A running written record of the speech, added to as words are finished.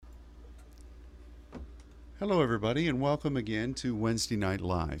Hello, everybody, and welcome again to Wednesday Night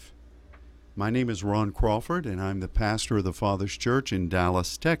Live. My name is Ron Crawford, and I'm the pastor of the Father's Church in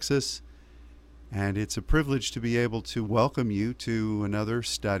Dallas, Texas. And it's a privilege to be able to welcome you to another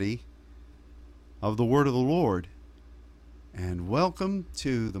study of the Word of the Lord. And welcome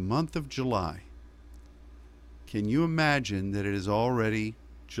to the month of July. Can you imagine that it is already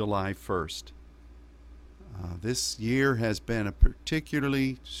July 1st? This year has been a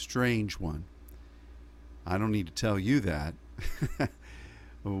particularly strange one. I don't need to tell you that.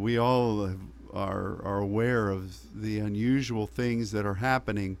 We all are aware of the unusual things that are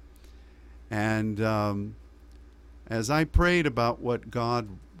happening. And as I prayed about what God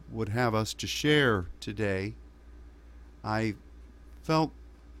would have us to share today, I felt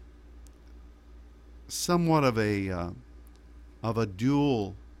somewhat of a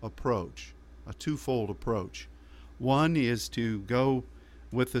dual approach, a twofold approach. One is to go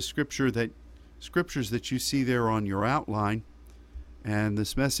with the scriptures that you see there on your outline, and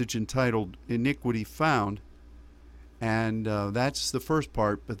this message entitled Iniquity Found. And that's the first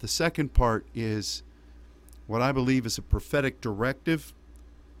part. But the second part is what I believe is a prophetic directive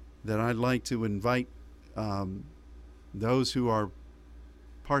that I'd like to invite those who are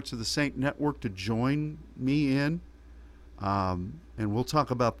parts of the Saint Network to join me in. And we'll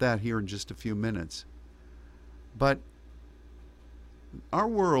talk about that here in just a few minutes. But our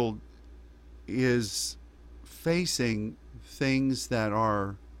world is facing things that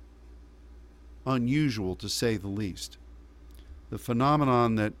are unusual, to say the least. The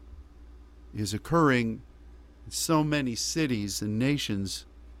phenomenon that is occurring in so many cities and nations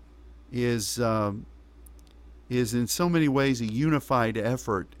is in so many ways a unified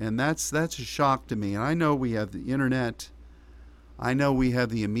effort, and that's a shock to me. And I know we have the internet. I know we have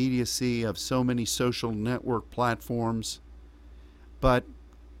the immediacy of so many social network platforms, but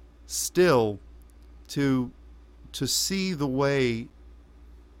still, to see the way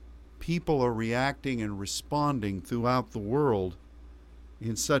people are reacting and responding throughout the world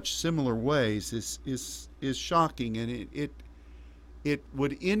in such similar ways is shocking, and it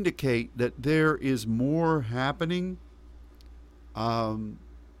would indicate that there is more happening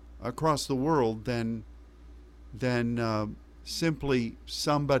across the world than simply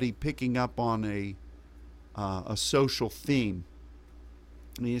somebody picking up on a social theme.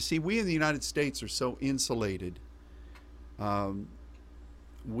 I mean, you see, we in the United States are so insulated.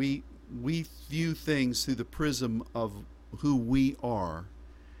 We view things through the prism of who we are,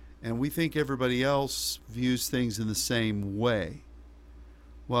 and we think everybody else views things in the same way.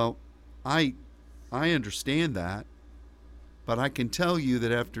 Well, I understand that, but I can tell you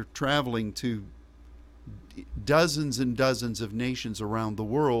that after traveling to dozens and dozens of nations around the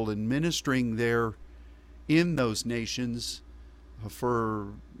world and ministering there in those nations for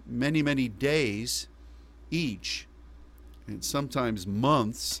many, many days each, and sometimes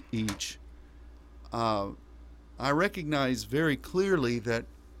months each, I recognize very clearly that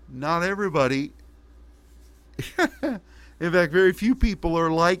not everybody, in fact, very few people are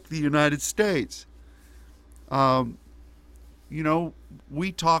like the United States. We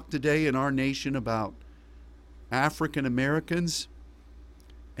talk today in our nation about African Americans,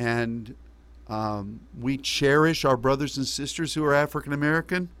 and we cherish our brothers and sisters who are African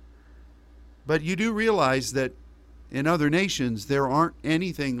American, but you do realize that in other nations there aren't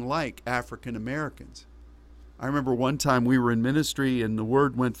anything like African Americans. I remember one time we were in ministry and the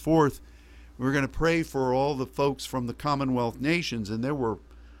word went forth, we were going to pray for all the folks from the Commonwealth nations, and there were,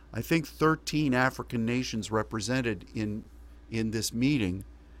 I think, 13 African nations represented in this meeting,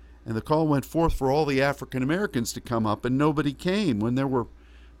 and the call went forth for all the African Americans to come up, and nobody came when there were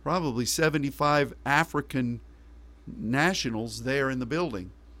probably 75 African nationals there in the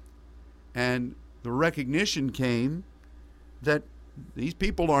building. And the recognition came that these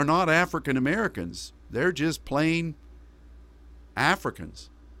people are not African Americans. They're just plain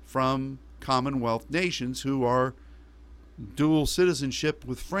Africans from Commonwealth nations who are dual citizenship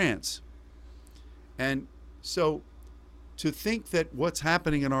with France. And so to think that what's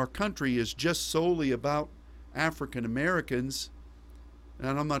happening in our country is just solely about African Americans,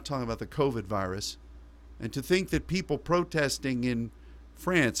 and I'm not talking about the COVID virus, and to think that people protesting in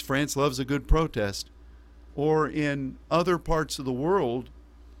France loves a good protest, or in other parts of the world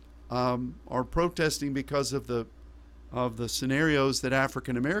are protesting because of the scenarios that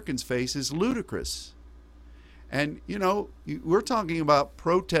African Americans face is ludicrous. And, we're talking about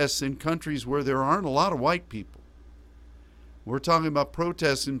protests in countries where there aren't a lot of white people. We're talking about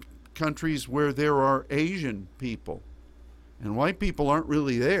protests in countries where there are Asian people, and white people aren't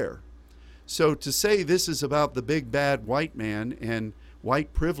really there. So to say this is about the big bad white man and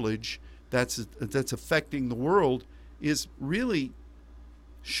white privilege that's affecting the world is really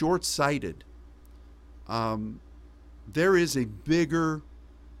short-sighted. There is a bigger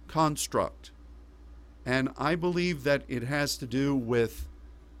construct, and I believe that it has to do with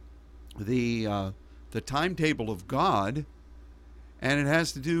the timetable of God, and it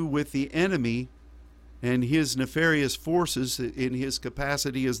has to do with the enemy and his nefarious forces in his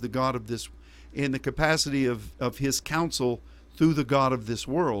capacity as the God of this, in the capacity of his counsel through the God of this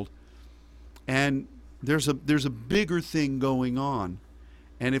world. And there's a bigger thing going on.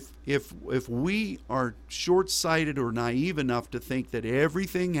 And if we are short-sighted or naive enough to think that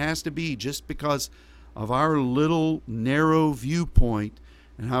everything has to be just because of our little narrow viewpoint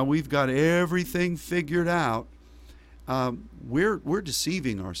and how we've got everything figured out, we're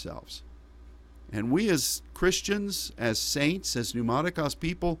deceiving ourselves. And we as Christians, as saints, as pneumaticos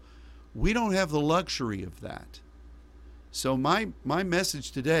people, we don't have the luxury of that. So my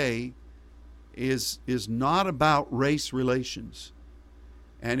message today is not about race relations.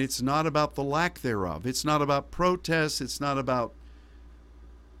 And it's not about the lack thereof. It's not about protests. It's not about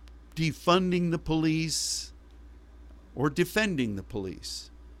defunding the police or defending the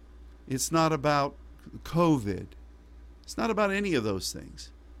police. It's not about COVID. It's not about any of those things.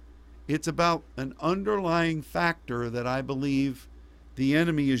 It's about an underlying factor that I believe the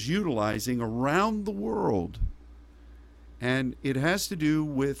enemy is utilizing around the world. And it has to do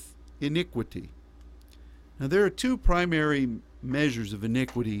with iniquity. Now, there are two primary measures of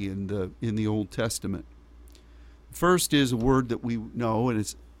iniquity in the Old Testament. First is a word that we know, and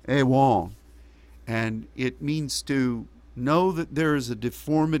it's ewon, and it means to know that there is a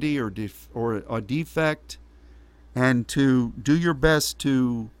deformity or a defect, and to do your best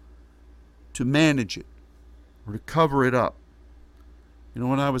to manage it or to cover it up. You know,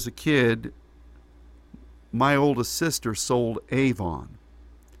 when I was a kid, my oldest sister sold Avon.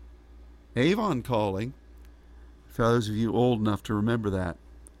 Avon calling. For those of you old enough to remember that,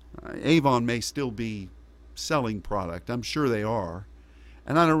 Avon may still be selling product. I'm sure they are.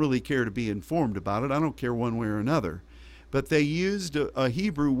 And I don't really care to be informed about it. I don't care one way or another. But they used a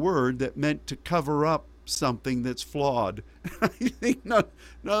Hebrew word that meant to cover up something that's flawed. I think none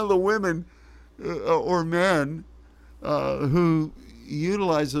of the women or men who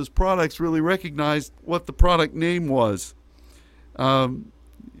utilize those products really recognized what the product name was.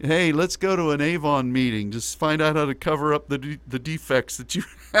 Hey, let's go to an Avon meeting. Just find out how to cover up the defects that you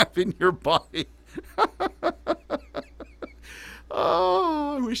have in your body.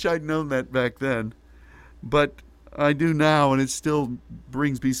 Oh, I wish I'd known that back then. But I do now, and it still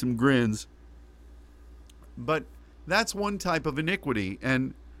brings me some grins. But that's one type of iniquity.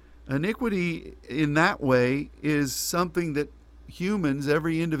 And iniquity in that way is something that humans,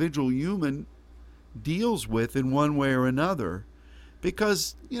 every individual human, deals with in one way or another.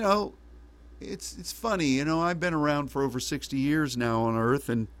 Because, you know, it's funny, you know, I've been around for over 60 years now on earth,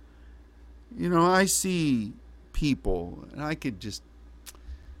 and, you know, I see people, and I could just,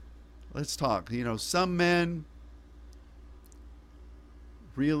 let's talk, you know, some men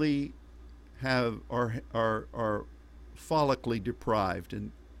really are follically deprived,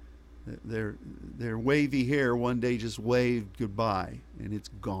 and their wavy hair one day just waved goodbye, and it's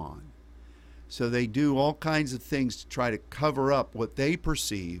gone. So they do all kinds of things to try to cover up what they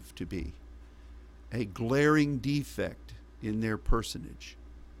perceive to be a glaring defect in their personage.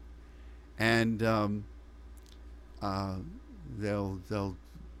 And they'll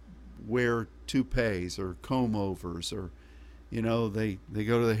wear toupees or comb-overs, or, you know, they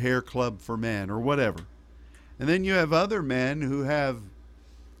go to the hair club for men or whatever. And then you have other men who have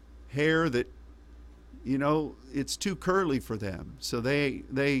hair that, you know, it's too curly for them. So they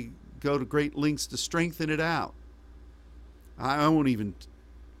go to great lengths to strengthen it out. I won't even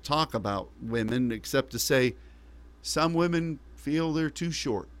talk about women except to say some women feel they're too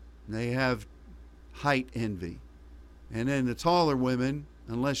short. They have height envy. And then the taller women,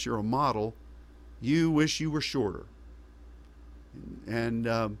 unless you're a model, you wish you were shorter. And,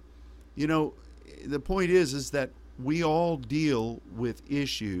 you know, the point is that we all deal with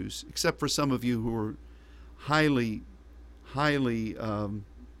issues, except for some of you who are highly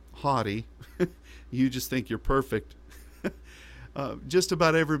haughty. You just think you're perfect. Just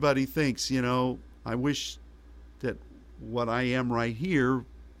about everybody thinks, you know, I wish that what I am right here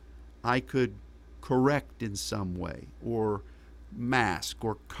I could correct in some way or mask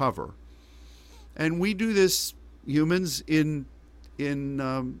or cover. And we do this, humans, in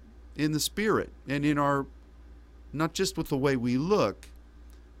the spirit and in our, not just with the way we look,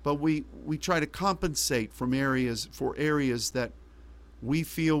 but we try to compensate for areas that we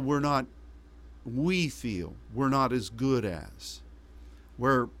feel we're not as good as.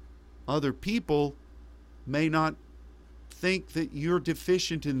 Where other people may not think that you're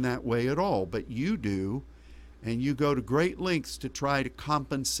deficient in that way at all, but you do, and you go to great lengths to try to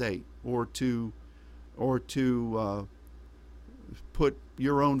compensate or to put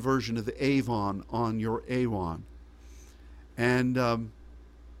your own version of the Avon on your Avon. And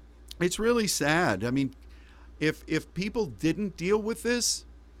it's really sad. I mean, if people didn't deal with this,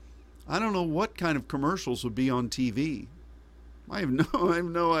 I don't know what kind of commercials would be on TV. I have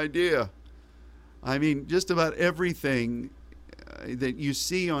no idea. I mean, just about everything that you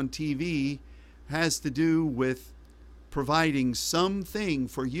see on TV has to do with providing something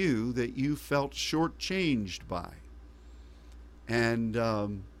for you that you felt shortchanged by. And,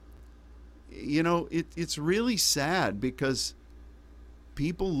 it's really sad because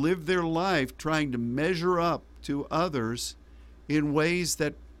people live their life trying to measure up to others in ways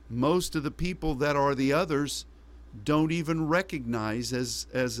that most of the people that are the others don't even recognize as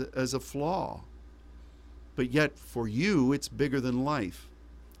a flaw. But yet for you, it's bigger than life.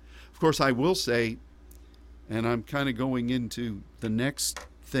 Of course, I will say, and I'm kind of going into the next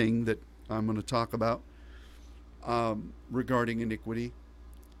thing that I'm going to talk about regarding iniquity,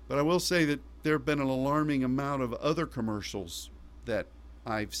 but I will say that there have been an alarming amount of other commercials that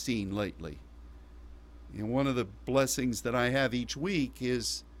I've seen lately. And one of the blessings that I have each week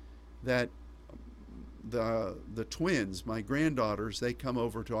is that the twins, my granddaughters, they come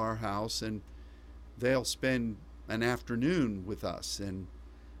over to our house and they'll spend an afternoon with us, and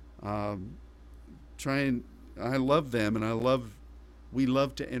I love them, and we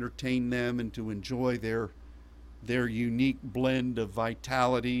love to entertain them and to enjoy their unique blend of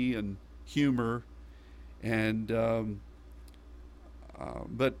vitality and humor. And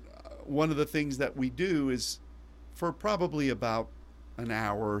but one of the things that we do is, for probably about an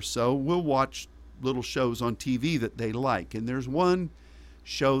hour or so, we'll watch little shows on TV that they like. And there's one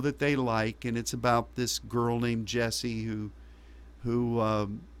show that they like, and it's about this girl named Jessie who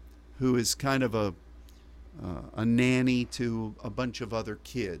is kind of a nanny to a bunch of other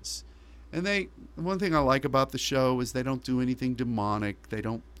kids. And one thing I like about the show is they don't do anything demonic.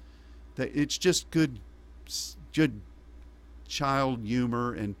 It's just good child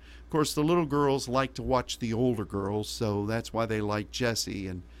humor. And of course the little girls like to watch the older girls, so that's why they like Jessie.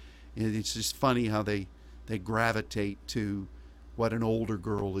 And it's just funny how they gravitate to what an older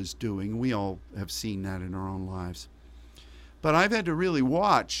girl is doing. We all have seen that in our own lives. But I've had to really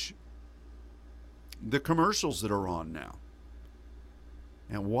watch the commercials that are on now.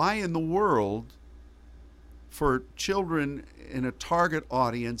 And why in the world, for children in a target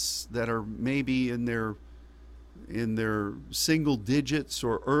audience that are maybe in their single digits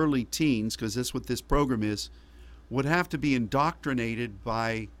or early teens, because that's what this program is, would have to be indoctrinated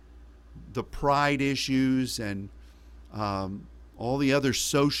by the pride issues and all the other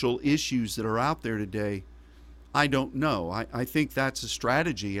social issues that are out there today, I don't know. I think that's a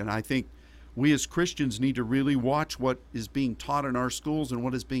strategy, and I think we as Christians need to really watch what is being taught in our schools and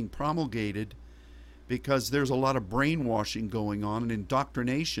what is being promulgated, because there's a lot of brainwashing going on and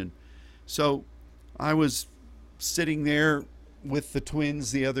indoctrination. So I was sitting there with the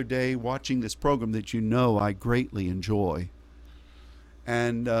twins the other day watching this program that I greatly enjoy.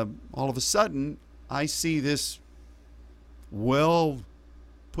 And all of a sudden, I see this well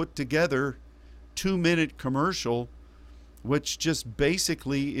put together 2-minute commercial, which just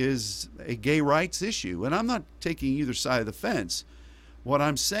basically is a gay rights issue. And I'm not taking either side of the fence. What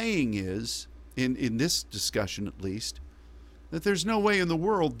I'm saying is, in this discussion at least, that there's no way in the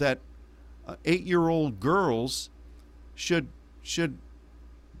world that 8-year-old girls should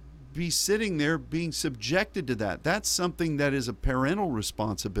be sitting there being subjected to that. That's something that is a parental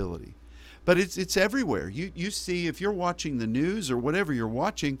responsibility. But it's everywhere. You see, if you're watching the news or whatever you're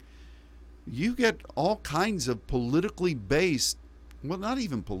watching, you get all kinds of politically based, well, not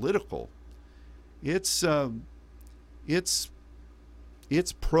even political. It's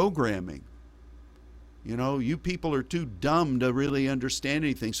programming. You people are too dumb to really understand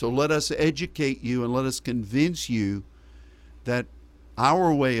anything. So let us educate you and let us convince you that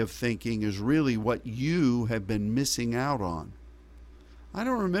our way of thinking is really what you have been missing out on. I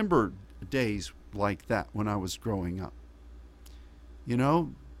don't remember days like that when I was growing up.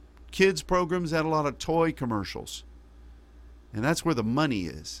 Kids programs had a lot of toy commercials, and that's where the money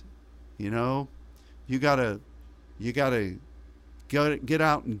is. You gotta get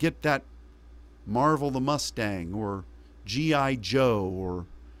out and get that Marvel the Mustang or G.I. Joe, or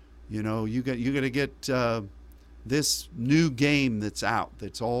you got to get this new game that's out,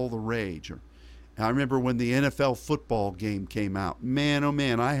 that's all the rage. I remember when the NFL football game came out. Man, oh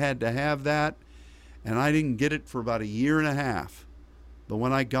man, I had to have that, and I didn't get it for about a year and a half. But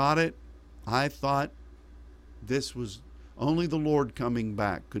when I got it, I thought this was only the Lord coming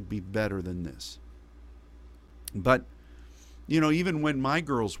back could be better than this. But, even when my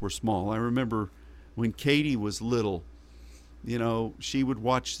girls were small, I remember when Katie was little, she would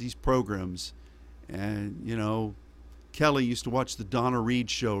watch these programs. And, Kelly used to watch the Donna Reed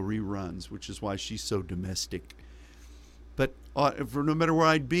show reruns, which is why she's so domestic. But no matter where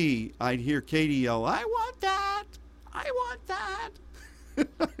I'd be, I'd hear Katie yell, "I want that! I want that!"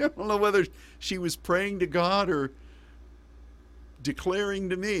 I don't know whether she was praying to God or declaring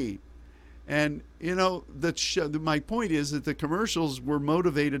to me. And, my point is that the commercials were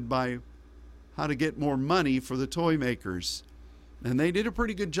motivated by how to get more money for the toy makers. And they did a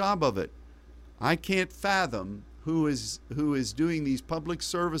pretty good job of it. I can't fathom who is doing these public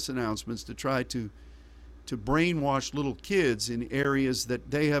service announcements to try to brainwash little kids in areas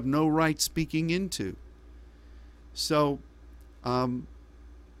that they have no right speaking into. So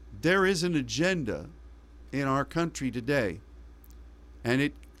there is an agenda in our country today, and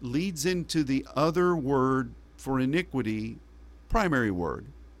it leads into the other word for iniquity, primary word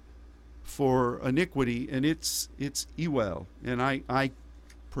for iniquity, and it's evil. And I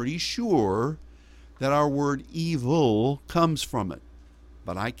pretty sure that our word evil comes from it.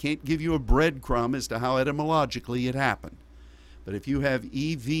 But I can't give you a breadcrumb as to how etymologically it happened. But if you have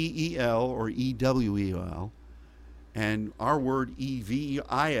E-V-E-L or E-W-E-L and our word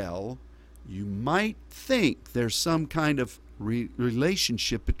E-V-I-L, you might think there's some kind of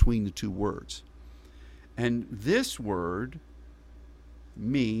relationship between the two words. And this word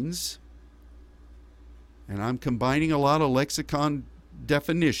means, and I'm combining a lot of lexicon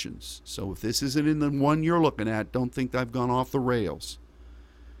definitions, so if this isn't in the one you're looking at, don't think I've gone off the rails.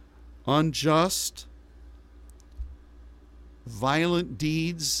 Unjust, violent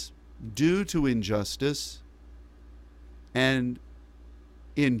deeds due to injustice, and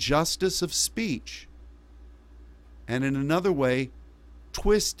injustice of speech, and in another way,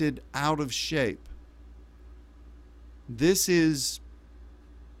 twisted out of shape. This is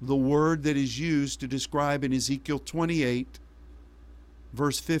the word that is used to describe in Ezekiel 28,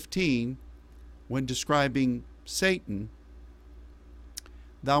 verse 15, when describing Satan,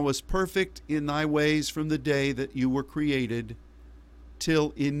 "Thou wast perfect in thy ways from the day that you were created,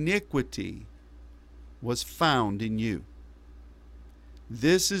 till iniquity was found in you."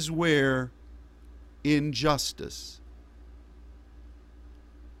 This is where injustice,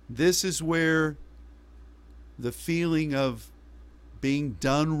 this is where the feeling of being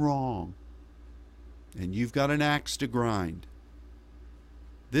done wrong, and you've got an axe to grind.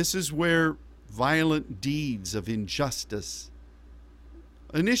 This is where violent deeds of injustice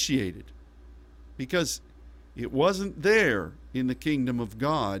initiated, because it wasn't there in the kingdom of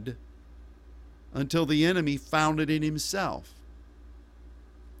God until the enemy found it in himself.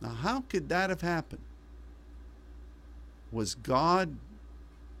 Now, how could that have happened? Was God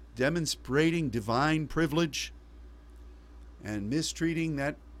demonstrating divine privilege and mistreating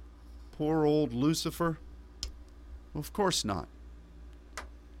that poor old Lucifer? Of course not.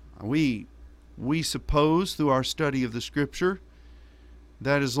 We suppose through our study of the Scripture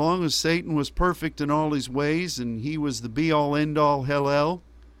that as long as Satan was perfect in all his ways and he was the be-all, end-all, Hallel,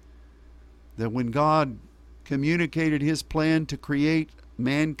 that when God communicated his plan to create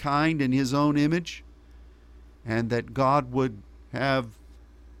mankind in his own image, and that God would have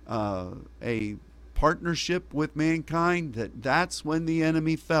a partnership with mankind, that's when the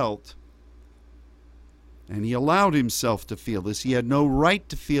enemy felt. And he allowed himself to feel this. He had no right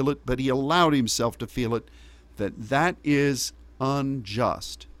to feel it, but he allowed himself to feel it, that is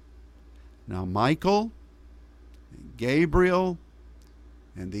unjust. Now, Michael, Gabriel,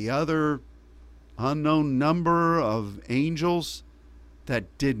 and the other unknown number of angels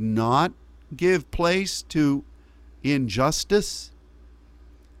that did not give place to injustice,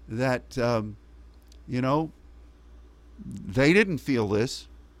 that, they didn't feel this.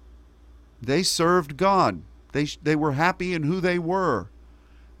 They served God. They were happy in who they were.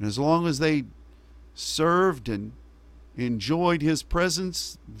 And as long as they served and enjoyed his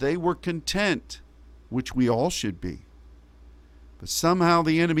presence, they were content, which we all should be. But somehow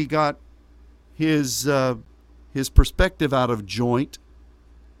the enemy got his perspective out of joint,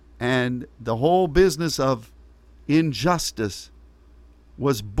 and the whole business of injustice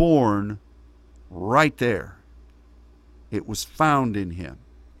was born right there. It was found in him.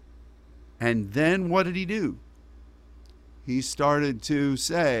 And then what did he do? He started to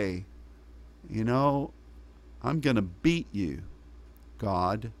say, I'm going to beat you,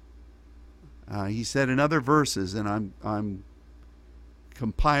 God. He said in other verses, and I'm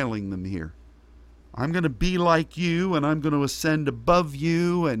compiling them here. I'm going to be like you, and I'm going to ascend above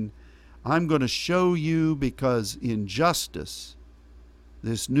you, and I'm going to show you, because injustice,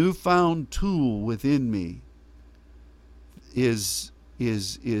 this newfound tool within me, is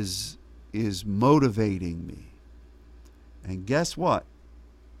motivating me. And guess what?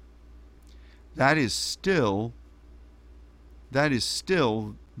 That is still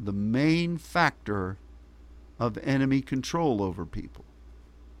the main factor of enemy control over people.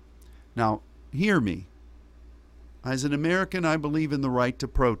 Now, hear me. As an American, I believe in the right to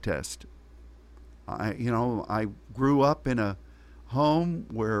protest. I grew up in a home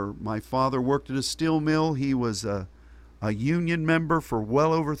where my father worked at a steel mill. He was a union member for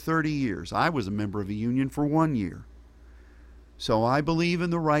well over 30 years. I was a member of a union for 1 year. So I believe in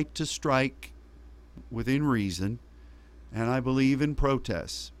the right to strike within reason, and I believe in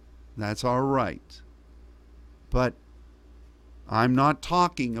protests. That's our right. But I'm not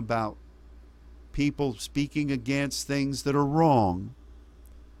talking about people speaking against things that are wrong.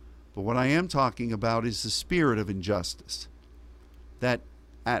 But what I am talking about is the spirit of injustice that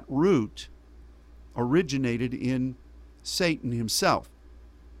at root originated in Satan himself.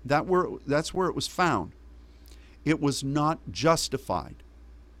 That's where it was found. It was not justified.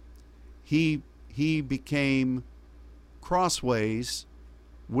 He became crossways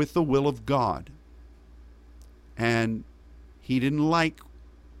with the will of God. And he didn't like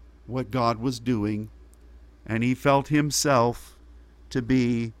what God was doing, and he felt himself to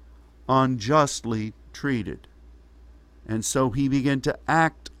be unjustly treated. And so he began to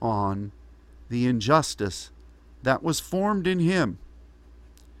act on the injustice that was formed in him.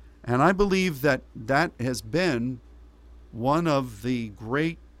 And I believe that has been one of the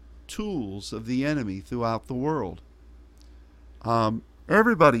great tools of the enemy throughout the world.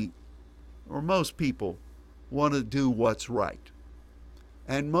 Everybody, or most people, want to do what's right.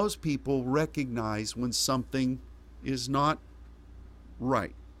 And most people recognize when something is not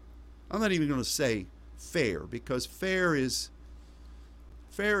right. I'm not even going to say fair, because fair is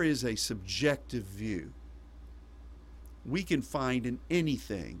a subjective view. We can find in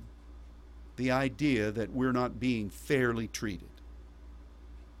anything the idea that we're not being fairly treated.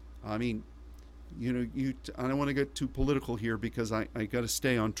 I mean, I don't want to get too political here because I got to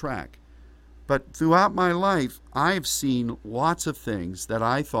stay on track. But throughout my life, I've seen lots of things that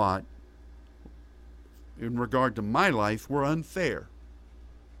I thought, in regard to my life, were unfair.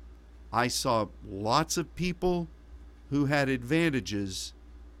 I saw lots of people who had advantages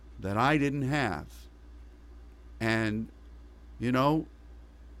that I didn't have. And,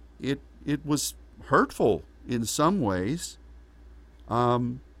 it was hurtful in some ways. But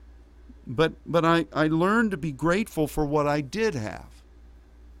I learned to be grateful for what I did have.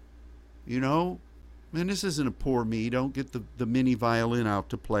 And this isn't a poor me, don't get the mini violin out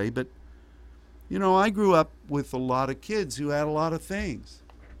to play, but, I grew up with a lot of kids who had a lot of things.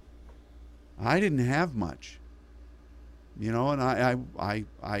 I didn't have much, and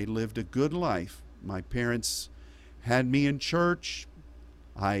I lived a good life. My parents had me in church.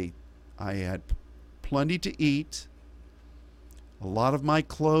 I had plenty to eat. A lot of my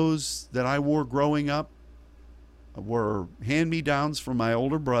clothes that I wore growing up were hand-me-downs from my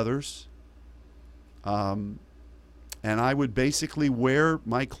older brothers. And I would basically wear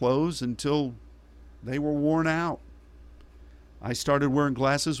my clothes until they were worn out. I started wearing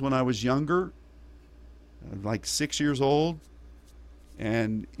glasses when I was younger, like 6 years old.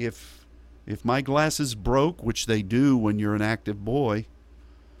 And if my glasses broke, which they do when you're an active boy,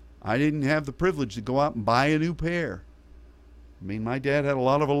 I didn't have the privilege to go out and buy a new pair. I mean, my dad had a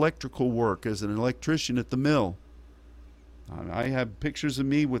lot of electrical work as an electrician at the mill. I have pictures of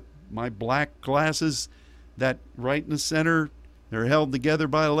me with my black glasses that right in the center, they're held together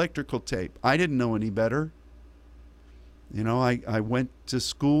by electrical tape. I didn't know any better. I went to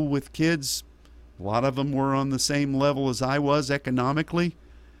school with kids. A lot of them were on the same level as I was economically,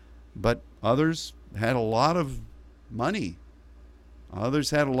 but others had a lot of money.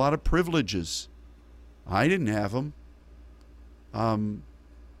 Others had a lot of privileges. I didn't have them.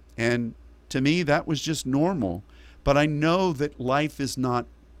 And to me, that was just normal. But I know that life is not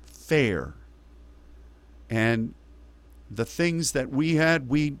fair. And the things that we had,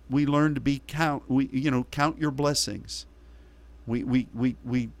 we learned to be count your blessings. We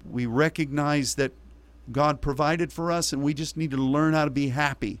recognize that God provided for us, and we just need to learn how to be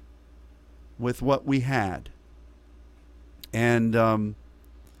happy with what we had. And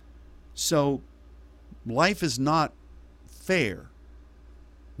so life is not fair,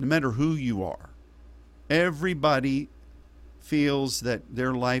 no matter who you are. Everybody feels that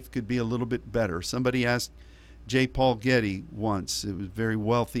their life could be a little bit better. Somebody asked J. Paul Getty once, it was a very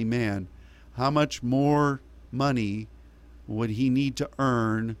wealthy man, how much more money would he need to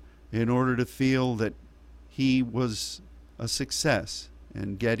earn in order to feel that he was a success.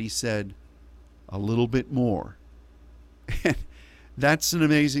 And Getty said, a little bit more. And that's an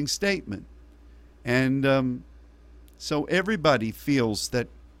amazing statement. And so everybody feels that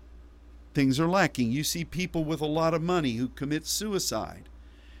things are lacking. You see people with a lot of money who commit suicide.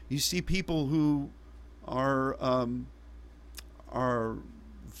 You see people who are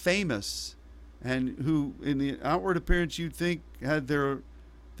famous and who, in the outward appearance, you'd think had their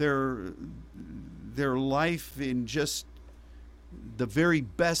life in just the very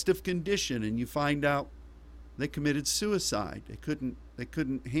best of condition, and you find out they committed suicide. They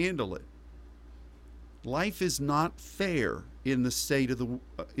couldn't handle it. Life is not fair in the state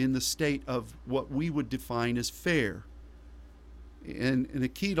of what we would define as fair. And the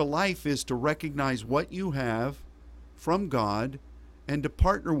key to life is to recognize what you have from God and to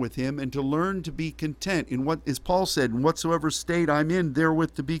partner with Him and to learn to be content in what, as Paul said, in whatsoever state I'm in,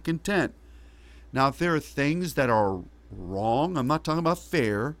 therewith to be content. Now, if there are things that are wrong, I'm not talking about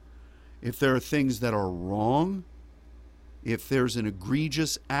fair. If there are things that are wrong, if there's an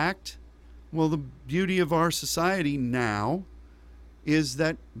egregious act, well, the beauty of our society now is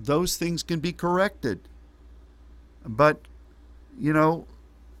that those things can be corrected. But, you know,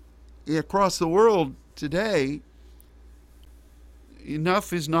 across the world today,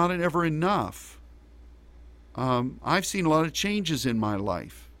 enough is not ever enough. I've seen a lot of changes in my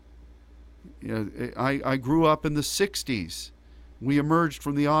life. You know, I grew up in the 60s. We emerged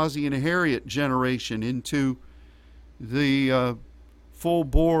from the Ozzie and Harriet generation into the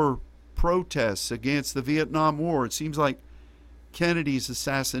full-bore protests against the Vietnam War. It seems like Kennedy's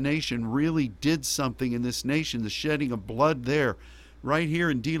assassination really did something in this nation, the shedding of blood there, right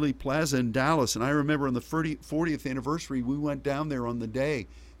here in Dealey Plaza in Dallas. And I remember on the 40th anniversary, we went down there on the day. It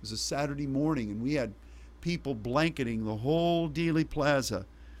was a Saturday morning, and we had people blanketing the whole Dealey Plaza.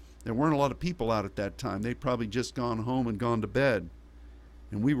 There weren't a lot of people out at that time. They'd probably just gone home and gone to bed.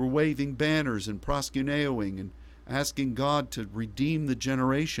 And we were waving banners and proskuneoing and asking God to redeem the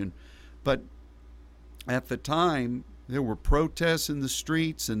generation. But at the time, there were protests in the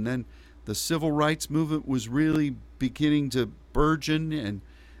streets, and then the civil rights movement was really beginning to burgeon, and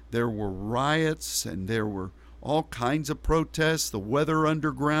there were riots, and there were all kinds of protests. The Weather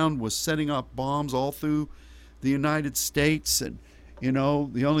Underground was setting up bombs all through the United States, and you know,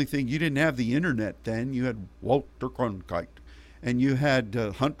 the only thing, you didn't have the internet then. You had Walter Cronkite, and you had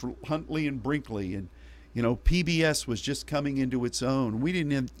Huntley and Brinkley, and you know, PBS was just coming into its own. We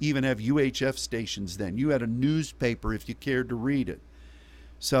didn't even have UHF stations then. You had a newspaper if you cared to read it.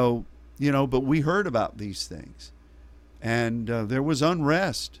 So, you know, but we heard about these things. And there was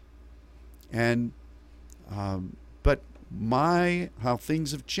unrest. And, but how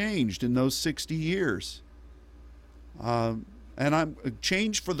things have changed in those 60 years. And I'm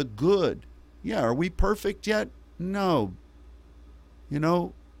changed for the good. Yeah, are we perfect yet? No. You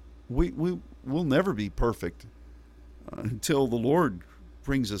know, we'll never be perfect until the Lord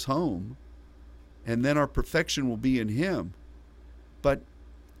brings us home, and then our perfection will be in Him. But,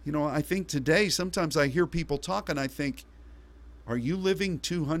 you know, I think today, sometimes I hear people talk and I think, are you living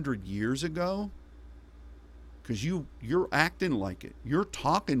 200 years ago? Because you're acting like it. You're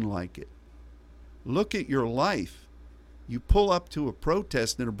talking like it. Look at your life. You pull up to a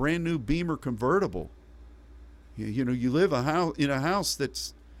protest in a brand new Beamer convertible. You know, you live in a house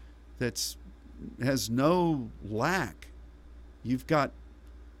that's has no lack. You've got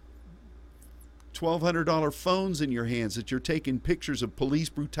 $1,200 phones in your hands that you're taking pictures of police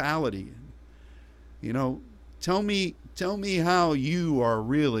brutality. You know, tell me how you are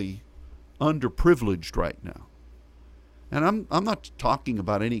really underprivileged right now. And I'm not talking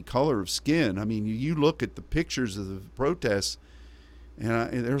about any color of skin. I mean, you look at the pictures of the protests,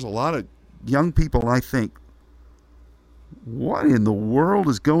 and there's a lot of young people, I think, what in the world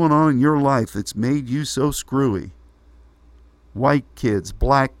is going on in your life that's made you so screwy? White kids,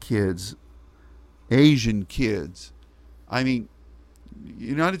 black kids, Asian kids. I mean, the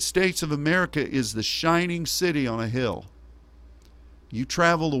United States of America is the shining city on a hill. You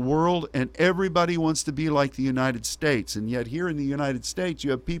travel the world and everybody wants to be like the United States. And yet here in the United States,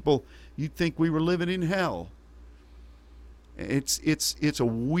 you have people, you'd think we were living in hell. It's a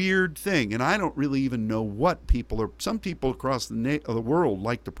weird thing, and I don't really even know what people are. Some people across the world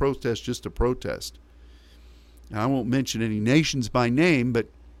like to protest just to protest. Now, I won't mention any nations by name, but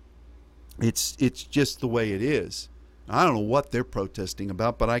it's just the way it is. I don't know what they're protesting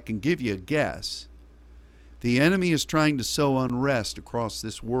about, but I can give you a guess. The enemy is trying to sow unrest across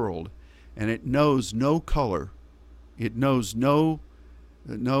this world, and it knows no color. It knows no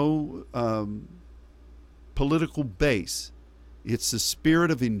political base. It's the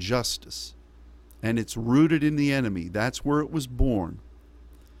spirit of injustice, and it's rooted in the enemy. That's where it was born.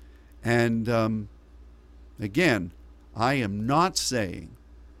 And again, I am not saying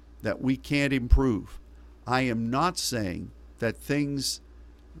that we can't improve. I am not saying that things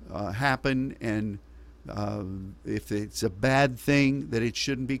happen and if it's a bad thing that it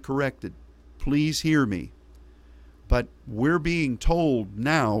shouldn't be corrected. Please hear me. But we're being told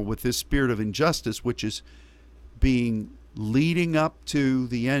now with this spirit of injustice, which is being leading up to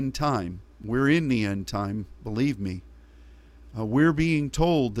the end time. We're in the end time, believe me. We're being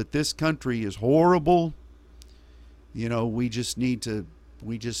told that this country is horrible. You know, we just need to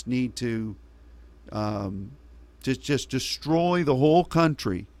just destroy the whole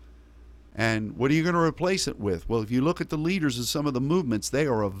country. And what are you going to replace it with? Well, if you look at the leaders of some of the movements, they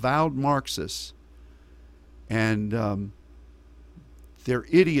are avowed Marxists. And their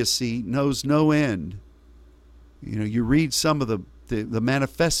idiocy knows no end. You know, you read some of the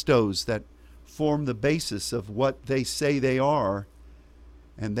manifestos that form the basis of what they say they are,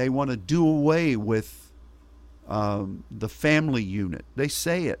 and they want to do away with the family unit. They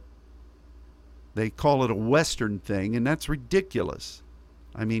say it. They call it a Western thing, and that's ridiculous.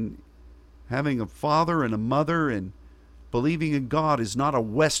 I mean, having a father and a mother and believing in God is not a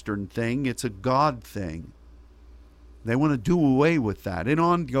Western thing, it's a God thing. They want to do away with that, and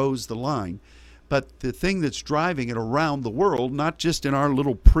on goes the line. But the thing that's driving it around the world, not just in our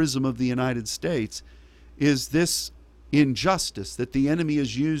little prism of the United States, is this injustice that the enemy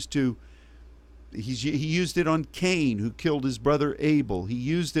has used to. He used it on Cain, who killed his brother Abel. He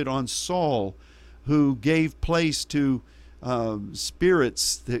used it on Saul, who gave place to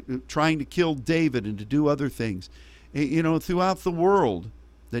spirits that trying to kill David and to do other things. You know, throughout the world,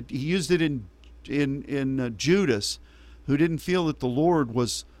 that he used it in Judas, who didn't feel that the Lord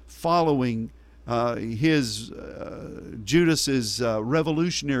was following Judas's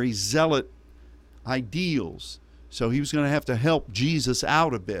revolutionary zealot ideals. So he was going to have to help Jesus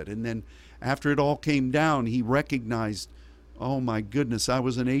out a bit. And then after it all came down, he recognized, oh my goodness, I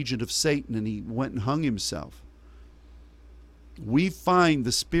was an agent of Satan, and he went and hung himself. We find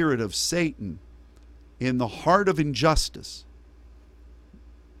the spirit of Satan in the heart of injustice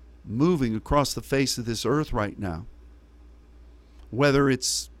moving across the face of this earth right now. Whether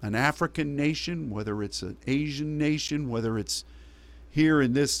it's an African nation, whether it's an Asian nation, whether it's here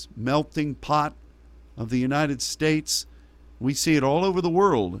in this melting pot of the United States, we see it all over the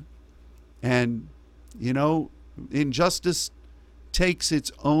world. And, you know, injustice takes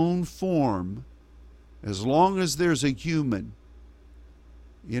its own form as long as there's a human.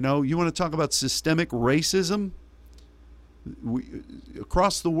 You know, you want to talk about systemic racism?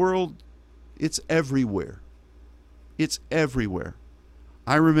 Across the world, it's everywhere. It's everywhere.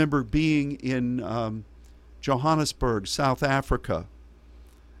 I remember being in Johannesburg, South Africa,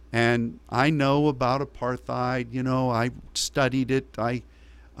 and I know about apartheid. You know, I studied it. I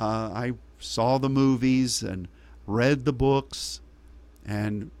saw the movies and read the books,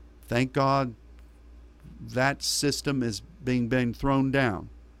 and thank God that system is being thrown down.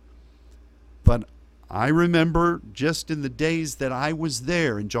 But I remember just in the days that I was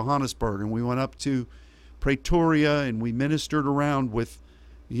there in Johannesburg, and we went up to Pretoria and we ministered around with,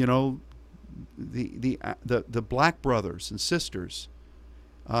 you know, the black brothers and sisters.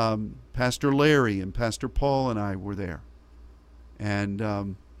 Pastor Larry and Pastor Paul and I were there,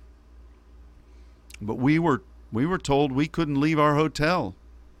 and but we were told we couldn't leave our hotel.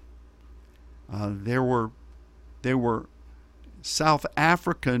 There were South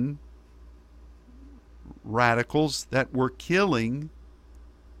African radicals that were killing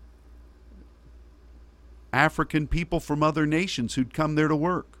African people from other nations who'd come there to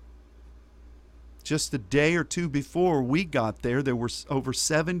work. Just a day or two before we got there, there were over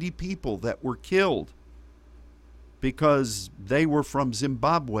 70 people that were killed because they were from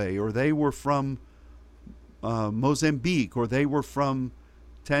Zimbabwe, or they were from Mozambique, or they were from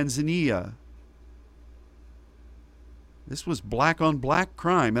Tanzania. This was black on black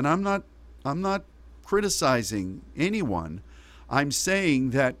crime, and I'm not criticizing anyone. I'm saying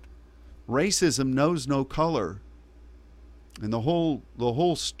that racism knows no color. And the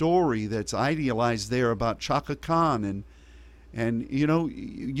whole story that's idealized there about Chaka Khan, and you know,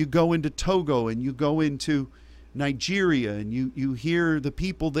 you go into Togo and you go into Nigeria and you hear the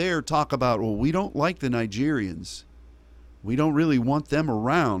people there talk about, well, we don't like the Nigerians. We don't really want them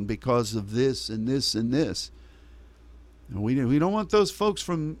around because of this and this and this. And we don't want those folks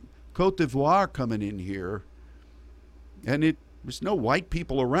from Cote d'Ivoire coming in here. And there's no white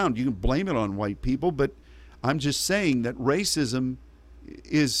people around. You can blame it on white people, but I'm just saying that racism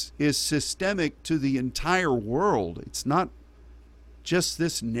is systemic to the entire world. It's not just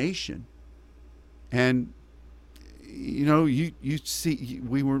this nation. And you see,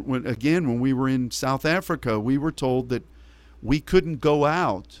 when we were in South Africa, we were told that we couldn't go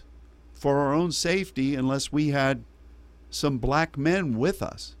out for our own safety unless we had some black men with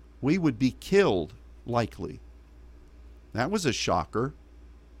us. We would be killed, likely. That was a shocker.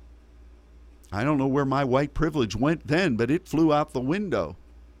 I don't know where my white privilege went then, but it flew out the window.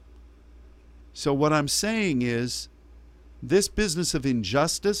 So what I'm saying is, this business of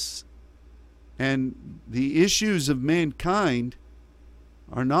injustice and the issues of mankind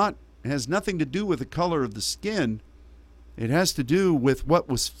has nothing to do with the color of the skin. It has to do with what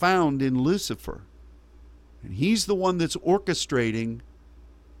was found in Lucifer. And he's the one that's orchestrating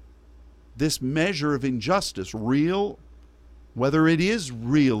this measure of injustice, real, whether it is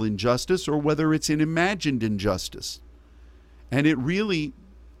real injustice or whether it's an imagined injustice. And it really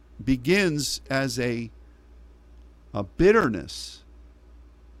begins as a bitterness,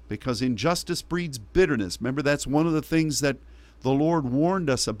 because injustice breeds bitterness. Remember, that's one of the things that the Lord warned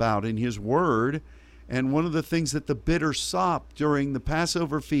us about in His Word, and one of the things that the bitter sop during the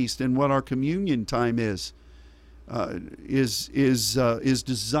Passover feast and what our communion time is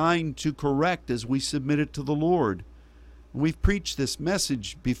designed to correct as we submit it to the Lord. We've preached this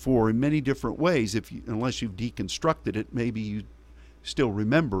message before in many different ways. Unless you've deconstructed it, maybe you still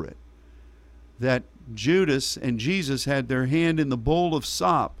remember it. That Judas and Jesus had their hand in the bowl of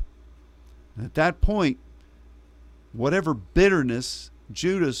sop. At that point, whatever bitterness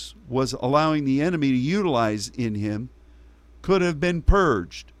Judas was allowing the enemy to utilize in him could have been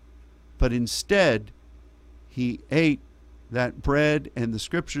purged. But instead, he ate that bread, and the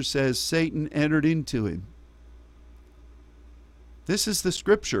scripture says Satan entered into him. This is the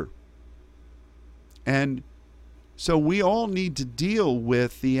scripture. And so we all need to deal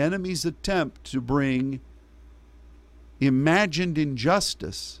with the enemy's attempt to bring imagined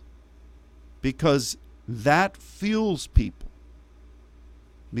injustice, because that fuels people.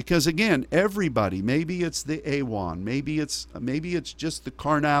 Because again, everybody, maybe it's the Awan, maybe it's just the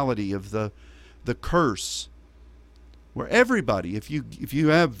carnality of the curse, where everybody, if you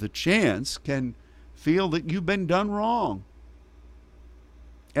have the chance, can feel that you've been done wrong.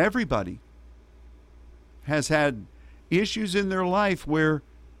 Everybody has had issues in their life where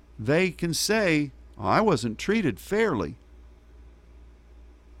they can say, I wasn't treated fairly.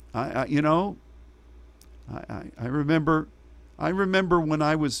 I remember when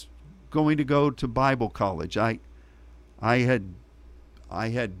I was going to go to Bible college, I had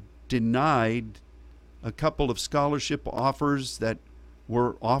denied a couple of scholarship offers that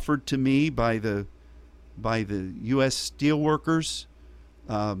were offered to me by the U.S. Steelworkers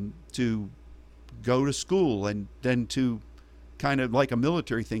to go to school, and then to kind of like a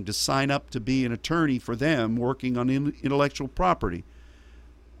military thing, to sign up to be an attorney for them working on intellectual property.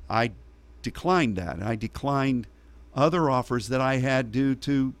 I declined that. I declined other offers that I had due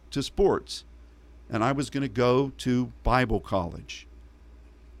to sports. And I was going to go to Bible college.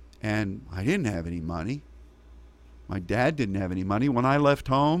 And I didn't have any money. My dad didn't have any money. When I left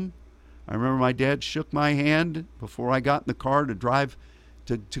home, I remember my dad shook my hand before I got in the car to drive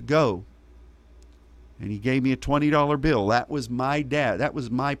to go. And he gave me a $20 bill. That was my dad. That was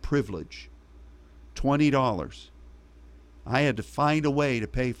my privilege. $20. I had to find a way to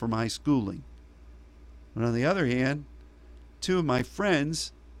pay for my schooling. But on the other hand, two of my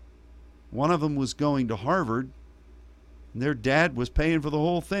friends, one of them was going to Harvard, and their dad was paying for the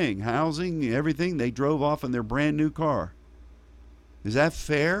whole thing, housing, everything. They drove off in their brand new car. Is that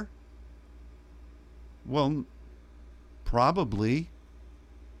fair? Well, probably.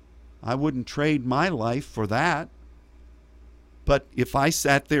 I wouldn't trade my life for that. But if I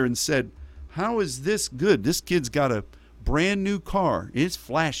sat there and said, how is this good? This kid's got a brand new car. It's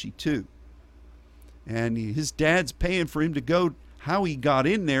flashy too. And his dad's paying for him to go. How he got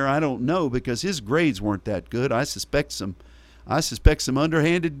in there, I don't know, because his grades weren't that good. I suspect some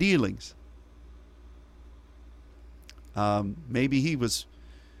underhanded dealings. Maybe he was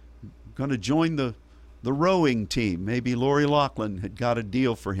going to join the rowing team. Maybe Lori Loughlin had got a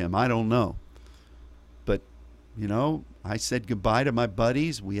deal for him. I don't know. But, I said goodbye to my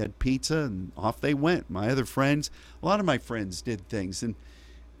buddies. We had pizza, and off they went. My other friends, a lot of my friends did things. And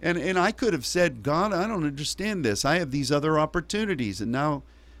I could have said, God, I don't understand this. I have these other opportunities. And now,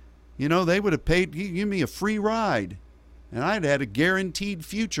 they would have paid, give me a free ride. And I'd had a guaranteed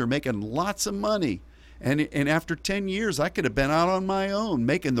future, making lots of money. And after 10 years, I could have been out on my own,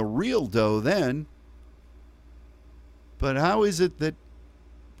 making the real dough then. But how is it that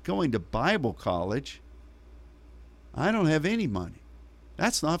going to Bible college, I don't have any money?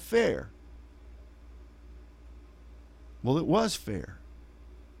 That's not fair. Well, it was fair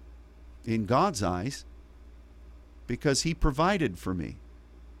in God's eyes because He provided for me.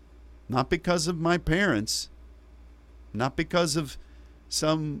 Not because of my parents, not because of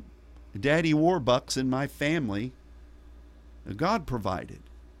some daddy warbucks in my family. God provided.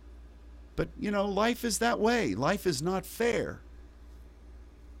 But, life is that way. Life is not fair.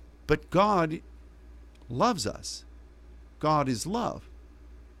 But God loves us. God is love.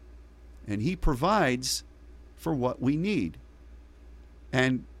 And He provides for what we need.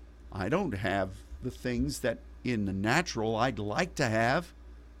 And I don't have the things that in the natural I'd like to have,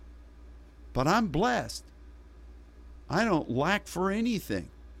 but I'm blessed. I don't lack for anything.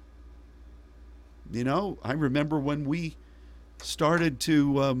 I remember when we started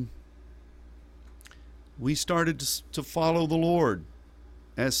to follow the Lord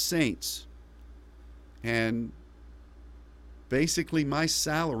as saints, and basically my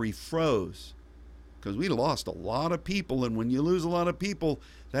salary froze because we lost a lot of people, and when you lose a lot of people,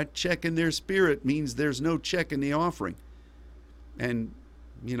 that check in their spirit means there's no check in the offering. And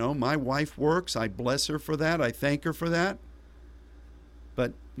my wife works. I bless her for that. I thank her for that.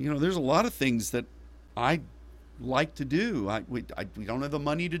 But there's a lot of things that I like to do. We don't have the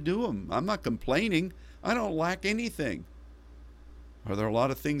money to do them. I'm not complaining. I don't lack anything. Are there a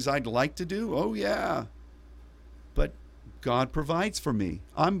lot of things I'd like to do? Oh, yeah. But God provides for me.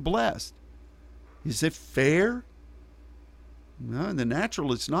 I'm blessed. Is it fair? No, in the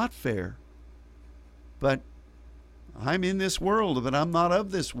natural, it's not fair. But I'm in this world, but I'm not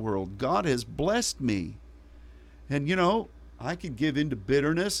of this world. God has blessed me. And, I could give into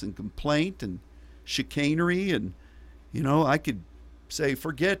bitterness and complaint and chicanery, and, I could say,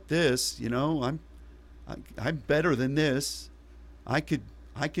 forget this, I'm better than this. I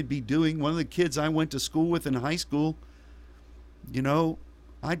could be doing, one of the kids I went to school with in high school,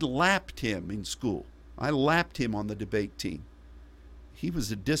 I'd lapped him in school. I lapped him on the debate team. He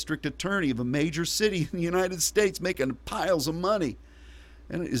was a district attorney of a major city in the United States making piles of money.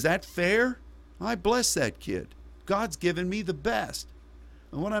 And is that fair? I bless that kid. God's given me the best.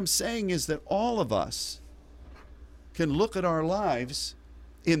 And what I'm saying is that all of us can look at our lives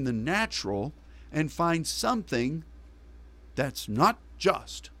in the natural and find something that's not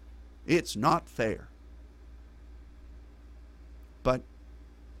just. It's not fair. But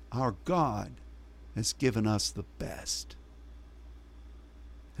our God has given us the best.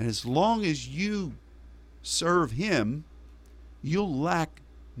 And as long as you serve Him, you'll lack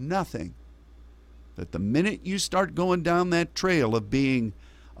nothing. But the minute you start going down that trail of being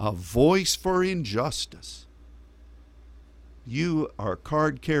a voice for injustice, you are a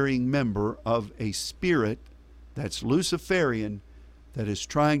card-carrying member of a spirit that's Luciferian, that is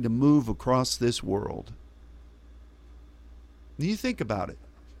trying to move across this world. And you think about it.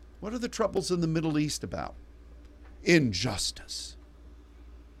 What are the troubles in the Middle East about? Injustice.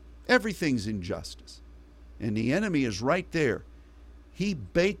 Everything's injustice. And the enemy is right there. He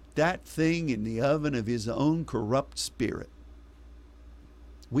baked that thing in the oven of his own corrupt spirit.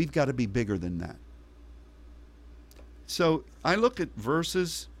 We've got to be bigger than that. So I look at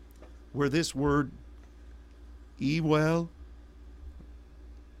verses where this word evil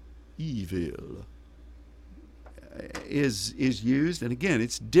is used. And again,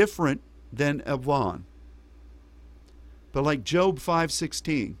 it's different than Avon. But like Job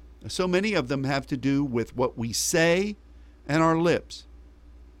 5:16, so many of them have to do with what we say and our lips.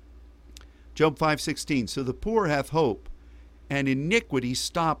 Job 5:16, so the poor hath hope, and iniquity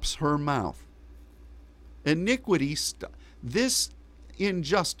stops her mouth. This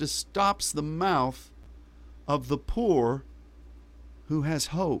injustice stops the mouth of the poor who has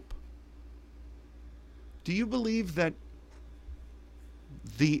hope. Do you believe that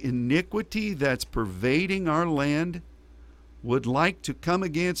the iniquity that's pervading our land would like to come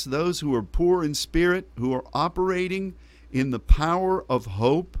against those who are poor in spirit, who are operating in the power of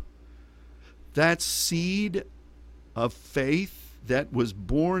hope? That seed of faith that was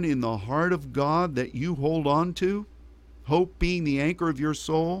born in the heart of God that you hold on to, hope being the anchor of your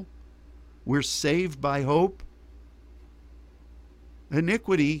soul. We're saved by hope.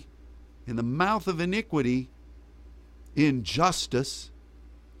 Iniquity, in the mouth of iniquity, injustice,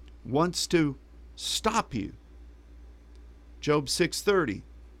 wants to stop you. Job 6:30,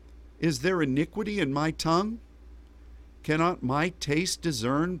 is there iniquity in my tongue? Cannot my taste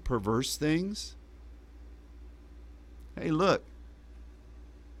discern perverse things? Hey, look.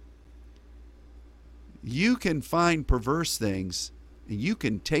 You can find perverse things, and you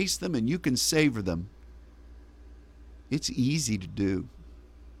can taste them, and you can savor them. It's easy to do.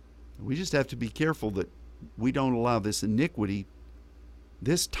 We just have to be careful that we don't allow this iniquity,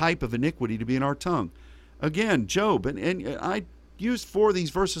 this type of iniquity, to be in our tongue. Again, Job, and I used 4 of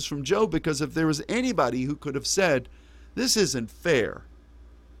these verses from Job because if there was anybody who could have said, this isn't fair,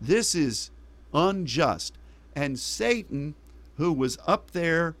 this is unjust, and Satan, who was up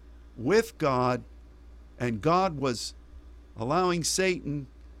there with God, and God was allowing Satan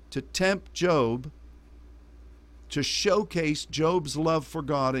to tempt Job to showcase Job's love for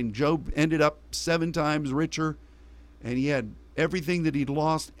God, and Job ended up 7 times richer, and he had everything that he'd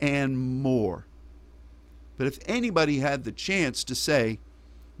lost and more. But if anybody had the chance to say,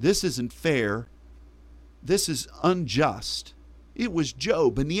 this isn't fair, this is unjust, it was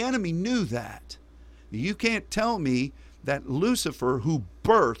Job, and the enemy knew that. You can't tell me that Lucifer, who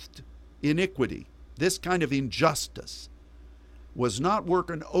birthed iniquity, this kind of injustice, was not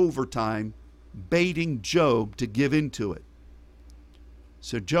working overtime baiting Job to give into it.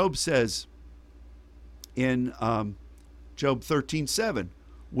 So Job says in Job 13:7,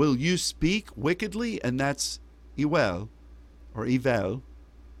 will you speak wickedly, and that's Evel, or Evel,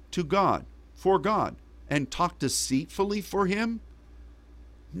 to God, for God, and talk deceitfully for him?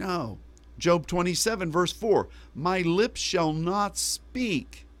 No. Job 27, verse 4, my lips shall not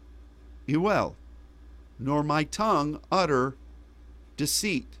speak Evel, nor my tongue utter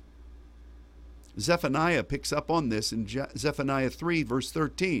deceit. Zephaniah picks up on this in Zephaniah 3, verse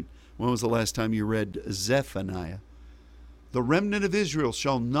 13. When was the last time you read Zephaniah? The remnant of Israel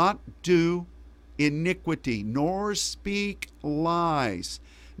shall not do iniquity, nor speak lies.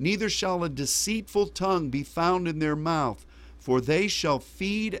 Neither shall a deceitful tongue be found in their mouth, for they shall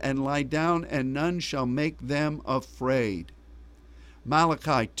feed and lie down, and none shall make them afraid.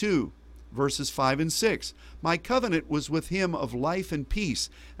 Malachi 2, verses 5 and 6. My covenant was with him of life and peace,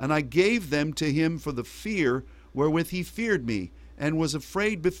 and I gave them to him for the fear wherewith he feared me, and was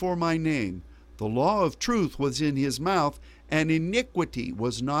afraid before my name. The law of truth was in his mouth, and iniquity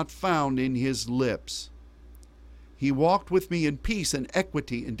was not found in his lips. He walked with me in peace and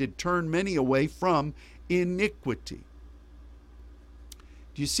equity, and did turn many away from iniquity.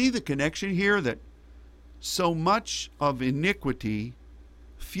 Do you see the connection here, that so much of iniquity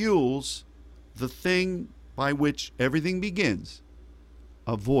fuels the thing by which everything begins,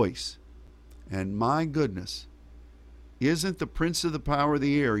 a voice? And my goodness, isn't the prince of the power of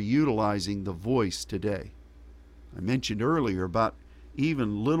the air utilizing the voice today? I mentioned earlier about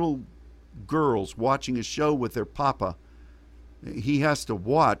even little girls watching a show with their papa. He has to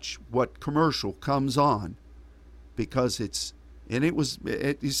watch what commercial comes on, because it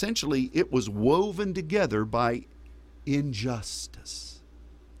was woven together by injustice.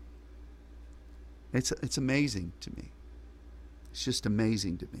 It's amazing to me. It's just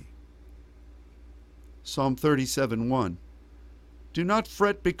amazing to me. Psalm 37:1. Do not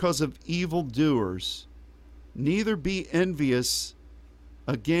fret because of evildoers, neither be envious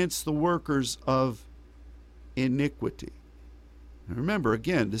against the workers of iniquity. And remember,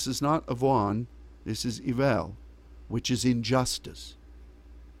 again, this is not Avon, this is Evel, which is injustice.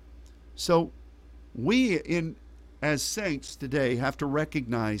 So we, as saints today, have to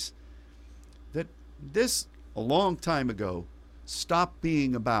recognize that this, a long time ago, stopped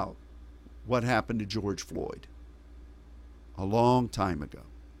being about what happened to George Floyd. A long time ago.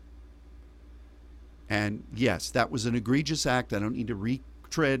 And yes, that was an egregious act. I don't need to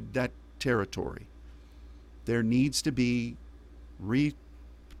retread that territory. There needs to be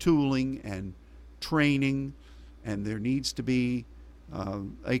retooling and training, and there needs to be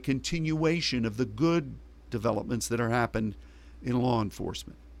a continuation of the good developments that are happened in law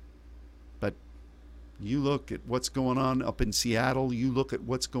enforcement. But you look at what's going on up in Seattle, you look at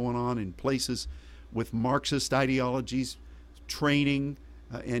what's going on in places with Marxist ideologies, training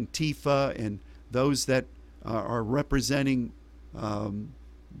Antifa and those that are representing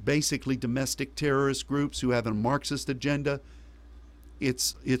basically domestic terrorist groups who have a Marxist agenda.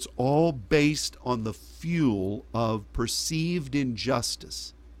 It's all based on the fuel of perceived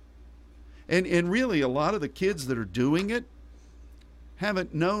injustice. And really, a lot of the kids that are doing it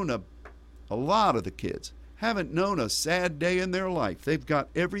haven't known a lot of the kids haven't known a sad day in their life. They've got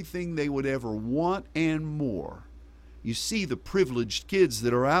everything they would ever want and more. You see the privileged kids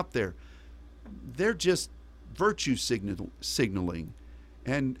that are out there. They're just virtue signaling.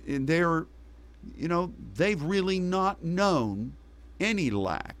 And they're, they've really not known any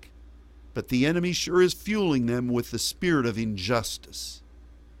lack. But the enemy sure is fueling them with the spirit of injustice.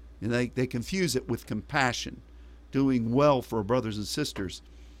 And they confuse it with compassion, doing well for brothers and sisters.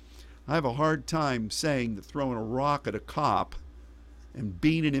 I have a hard time saying that throwing a rock at a cop and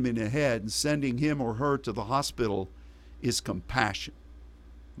beating him in the head and sending him or her to the hospital is compassion.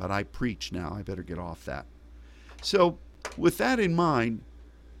 But I preach now. I better get off that. So with that in mind,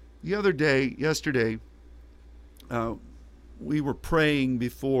 yesterday, we were praying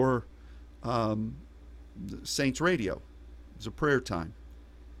before Saints Radio. It was a prayer time.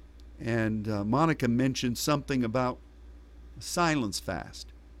 And Monica mentioned something about a silence fast.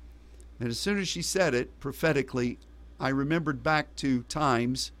 And as soon as she said it prophetically, I remembered back to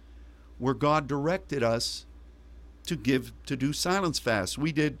times where God directed us to do silence fasts.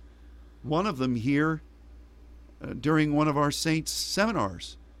 We did one of them here during one of our Saints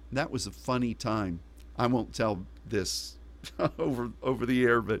seminars. That was a funny time. I won't tell this over the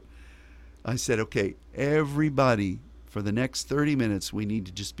air, but I said, okay, everybody, for the next 30 minutes, we need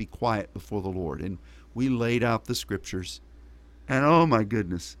to just be quiet before the Lord. And we laid out the scriptures. And oh my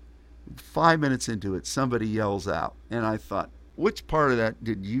goodness, 5 minutes into it, somebody yells out. And I thought, which part of that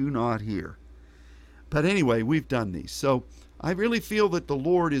did you not hear? But anyway, we've done these. So I really feel that the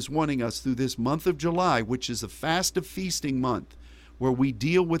Lord is wanting us through this month of July, which is a fast of feasting month, where we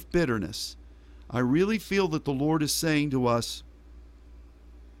deal with bitterness. I really feel that the Lord is saying to us,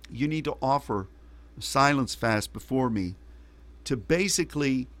 you need to offer a silence fast before me to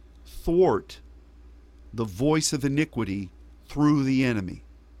basically thwart the voice of iniquity through the enemy,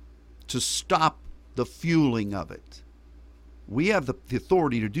 to stop the fueling of it. We have the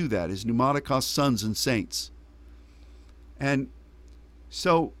authority to do that as pneumaticos sons and saints. And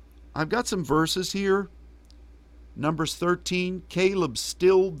so I've got some verses here. Numbers 13, Caleb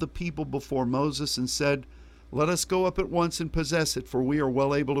stilled the people before Moses and said, let us go up at once and possess it, for we are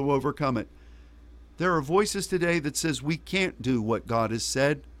well able to overcome it. There are voices today that says we can't do what God has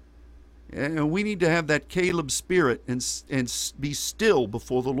said. And we need to have that Caleb spirit and be still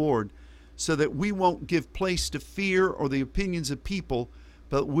before the Lord, so that we won't give place to fear or the opinions of people,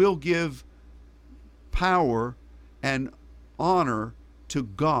 but we'll give power and honor to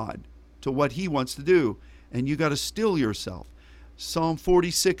God, to what He wants to do. And you got to still yourself. Psalm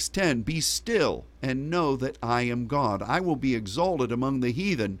 46:10, be still and know that I am God. I will be exalted among the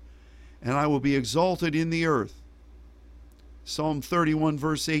heathen, and I will be exalted in the earth. Psalm 31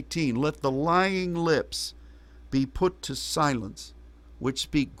 verse 18, let the lying lips be put to silence, which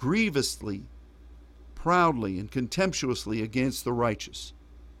speak grievously, proudly, and contemptuously against the righteous.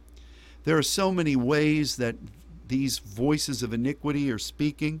 There are so many ways that these voices of iniquity are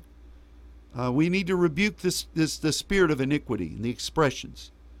speaking. We need to rebuke the spirit of iniquity and the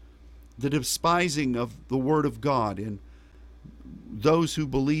expressions, the despising of the Word of God and those who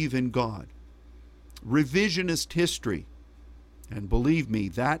believe in God. Revisionist history, and believe me,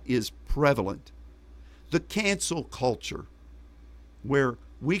 that is prevalent. The cancel culture, where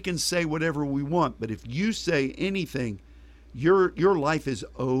we can say whatever we want, but if you say anything, your life is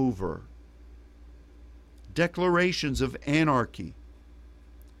over. Declarations of anarchy.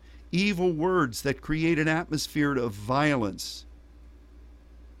 Evil words that create an atmosphere of violence.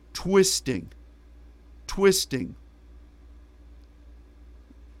 Twisting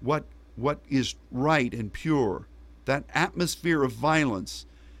what is right and pure. That atmosphere of violence.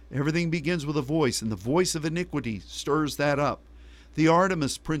 Everything begins with a voice, and the voice of iniquity stirs that up. The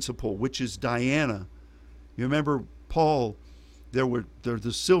Artemis principle, which is Diana. You remember Paul,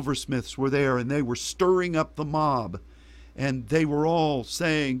 the silversmiths were there, and they were stirring up the mob. And they were all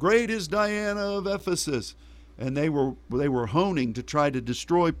saying, great is Diana of Ephesus. And they were honing to try to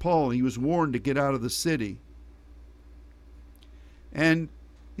destroy Paul. And he was warned to get out of the city. And,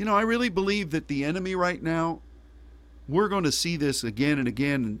 I really believe that the enemy right now, we're going to see this again and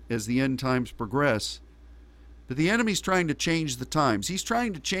again as the end times progress. But the enemy's trying to change the times. He's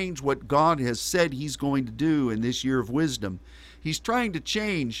trying to change what God has said He's going to do in this year of wisdom. He's trying to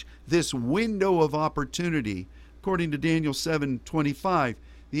change this window of opportunity. According to Daniel 7:25,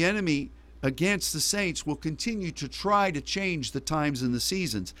 the enemy against the saints will continue to try to change the times and the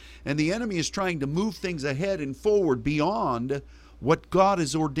seasons. And the enemy is trying to move things ahead and forward beyond what God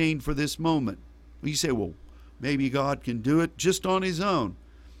has ordained for this moment. You say, well, maybe God can do it just on His own.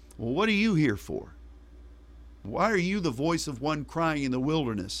 Well, what are you here for? Why are you the voice of one crying in the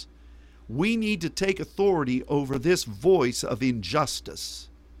wilderness? We need to take authority over this voice of injustice.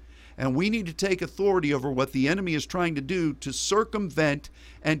 And we need to take authority over what the enemy is trying to do to circumvent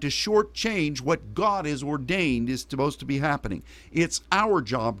and to shortchange what God has ordained is supposed to be happening. It's our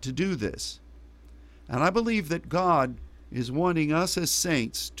job to do this. And I believe that God is wanting us as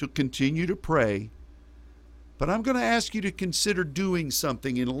saints to continue to pray. But I'm going to ask you to consider doing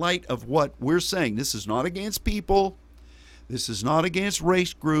something in light of what we're saying. This is not against people. This is not against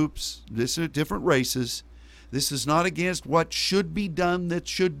race groups. This is different races. This is not against what should be done that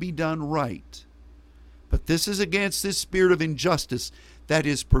should be done right. But this is against this spirit of injustice that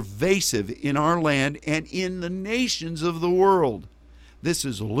is pervasive in our land and in the nations of the world. This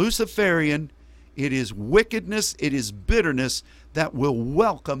is Luciferian. It is wickedness, it is bitterness that will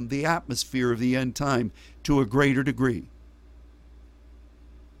welcome the atmosphere of the end time to a greater degree.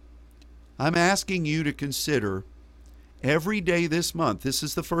 I'm asking you to consider every day this month. This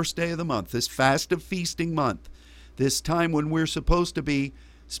is the first day of the month, this fast of feasting month, this time when we're supposed to be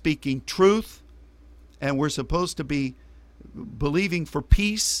speaking truth and we're supposed to be believing for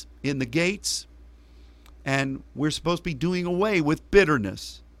peace in the gates, and we're supposed to be doing away with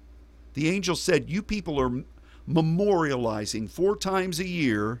bitterness. The angel said, you people are memorializing 4 times a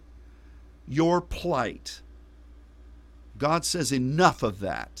year your plight. God says, enough of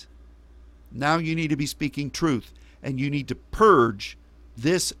that. Now you need to be speaking truth, and you need to purge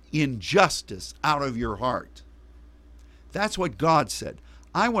this injustice out of your heart. That's what God said.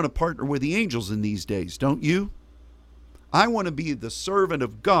 I want to partner with the angels in these days, don't you? I want to be the servant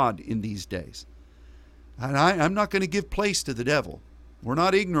of God in these days. And I'm not going to give place to the devil. We're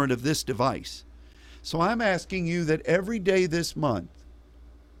not ignorant of this device. So I'm asking you that every day this month,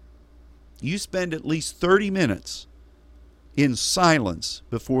 you spend at least 30 minutes in silence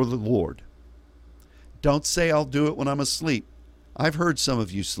before the Lord. Don't say, I'll do it when I'm asleep. I've heard some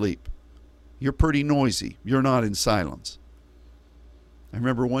of you sleep. You're pretty noisy. You're not in silence. I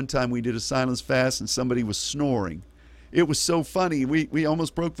remember one time we did a silence fast and somebody was snoring. It was so funny. We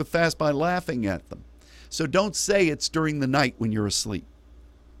almost broke the fast by laughing at them. So don't say it's during the night when you're asleep.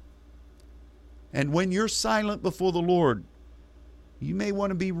 And when you're silent before the Lord, you may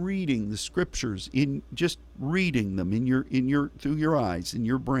want to be reading the scriptures, just reading them through your eyes, in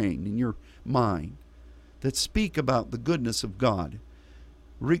your brain, in your mind, that speak about the goodness of God.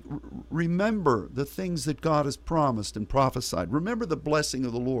 Remember the things that God has promised and prophesied. Remember the blessing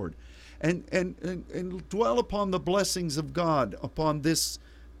of the Lord. And dwell upon the blessings of God upon this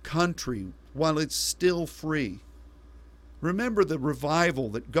country while it's still free. Remember the revival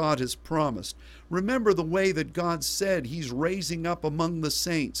that God has promised. Remember the way that God said He's raising up among the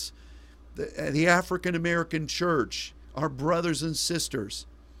saints, the African American church, our brothers and sisters,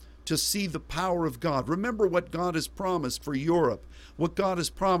 to see the power of God. Remember what God has promised for Europe, what God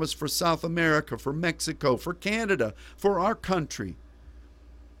has promised for South America, for Mexico, for Canada, for our country.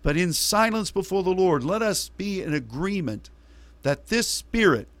 But in silence before the Lord, let us be in agreement that this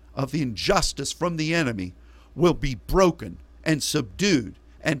spirit of injustice from the enemy will be broken and subdued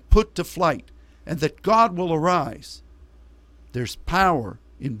and put to flight, and that God will arise. There's power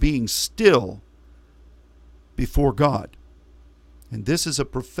in being still before God. And this is a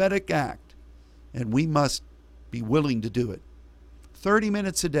prophetic act, and we must be willing to do it. 30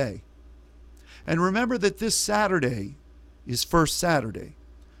 minutes a day. And remember that this Saturday is First Saturday.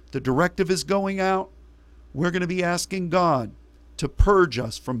 The directive is going out. We're going to be asking God to purge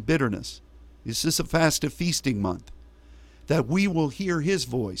us from bitterness. This is a fast of feasting month. That we will hear His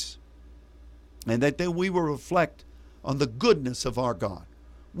voice, and that we will reflect on the goodness of our God.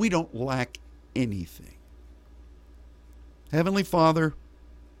 We don't lack anything. Heavenly Father,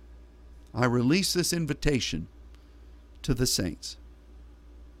 I release this invitation to the saints.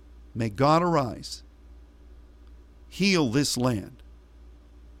 May God arise. Heal this land.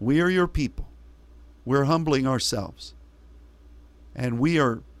 We are your people. We're humbling ourselves. And we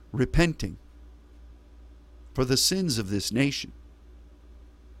are repenting for the sins of this nation.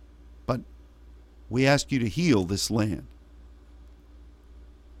 But we ask you to heal this land.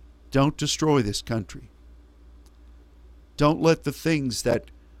 Don't destroy this country. Don't let the things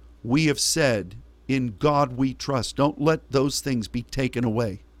that we have said, in God we trust, don't let those things be taken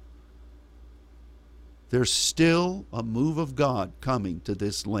away. There's still a move of God coming to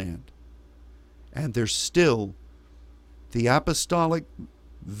this land. And there's still the apostolic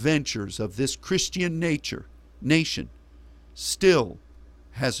ventures of this Christian nation still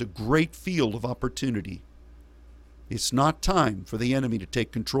has a great field of opportunity. It's not time for the enemy to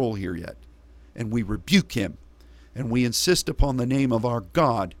take control here yet. And we rebuke him, and we insist upon the name of our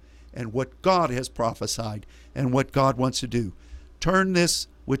God and what God has prophesied and what God wants to do. Turn this,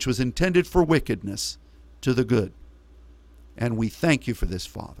 which was intended for wickedness, to the good. And we thank you for this,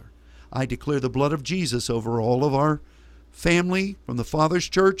 Father. I declare the blood of Jesus over all of our family from the Father's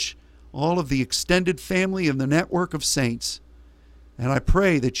Church, all of the extended family and the network of saints. And I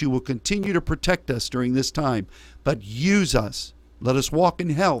pray that you will continue to protect us during this time, but use us. Let us walk in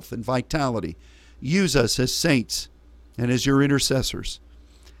health and vitality. Use us as saints and as your intercessors.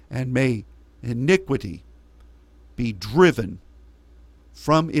 And may iniquity be driven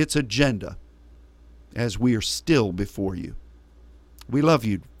from its agenda as we are still before you. We love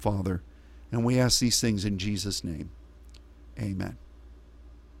you, Father, and we ask these things in Jesus' name. Amen.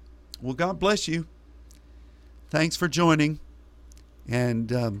 Well, God bless you. Thanks for joining,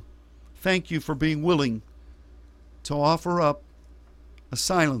 and thank you for being willing to offer up a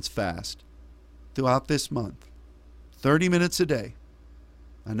silence fast throughout this month. 30 minutes a day.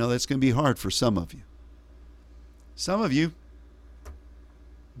 I know that's going to be hard for some of you. Some of you,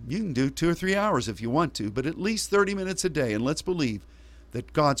 you can do 2 or 3 hours if you want to, but at least 30 minutes a day, and let's believe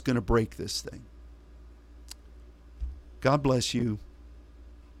that God's going to break this thing. God bless you.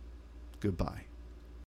 Goodbye.